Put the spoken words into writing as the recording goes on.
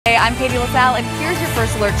I'm Katie LaSalle, and here's your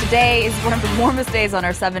first alert. Today is one of the warmest days on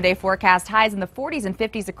our 7-day forecast. Highs in the 40s and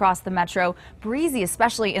 50s across the metro. Breezy,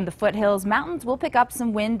 especially in the foothills. Mountains will pick up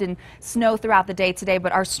some wind and snow throughout the day today,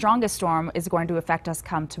 but our strongest storm is going to affect us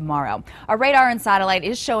come tomorrow. Our radar and satellite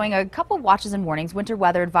is showing a couple watches and warnings. Winter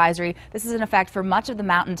weather advisory. This is in effect for much of the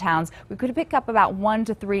mountain towns. We could pick up about 1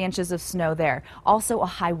 to 3 inches of snow there. Also, a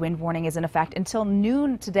high wind warning is in effect until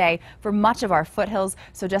noon today for much of our foothills.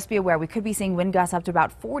 So just be aware, we could be seeing wind gusts up to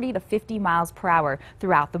about 40 to 50 miles per hour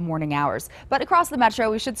throughout the morning hours. But across the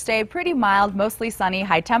metro, we should stay pretty mild, mostly sunny.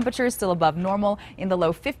 High temperatures still above normal in the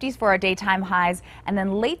low 50s for our daytime highs. And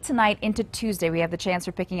then late tonight into Tuesday, we have the chance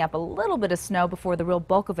for picking up a little bit of snow before the real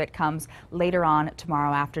bulk of it comes later on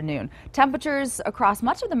tomorrow afternoon. Temperatures across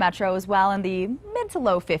much of the metro as well in the mid to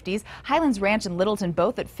low 50s. Highlands Ranch and Littleton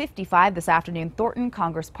both at 55 this afternoon. Thornton,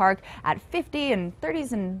 Congress Park at 50 and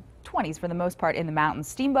 30s and 20s for the most part in the mountains.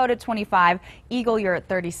 Steamboat at 25, Eagle you're at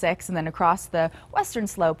 36, and then across the western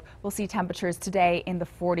slope we'll see temperatures today in the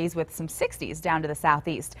 40s with some 60s down to the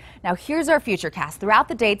southeast. Now here's our futurecast. Throughout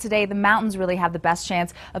the day today, the mountains really have the best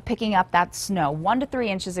chance of picking up that snow. 1 to 3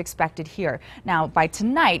 inches expected here. Now by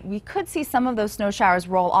tonight we could see some of those snow showers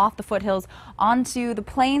roll off the foothills onto the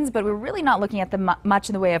plains, but we're really not looking at much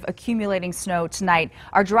in the way of accumulating snow tonight.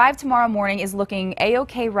 Our drive tomorrow morning is looking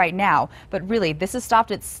a-okay right now, but really this is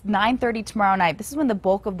stopped at 9:30 tomorrow night. This is when the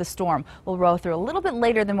bulk of the storm will roll through, a little bit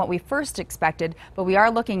later than what we first expected, but we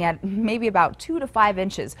are looking at maybe about 2 to 5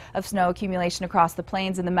 inches of snow accumulation across the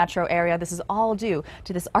plains in the metro area. This is all due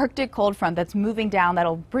to this Arctic cold front that's moving down.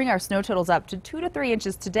 That'll bring our snow totals up to 2 to 3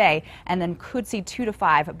 inches today, and then could see 2 to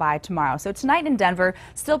 5 by tomorrow. So tonight in Denver,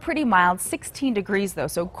 still pretty mild, 16 degrees though,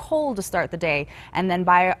 so cold to start the day. And then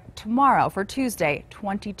by tomorrow for Tuesday,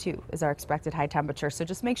 22 is our expected high temperature. So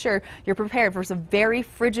just make sure you're prepared for some very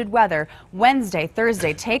frigid weather. Wednesday,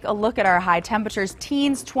 Thursday, take a look at our high temperatures.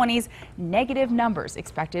 Teens, 20s, negative numbers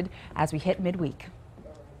expected as we hit midweek.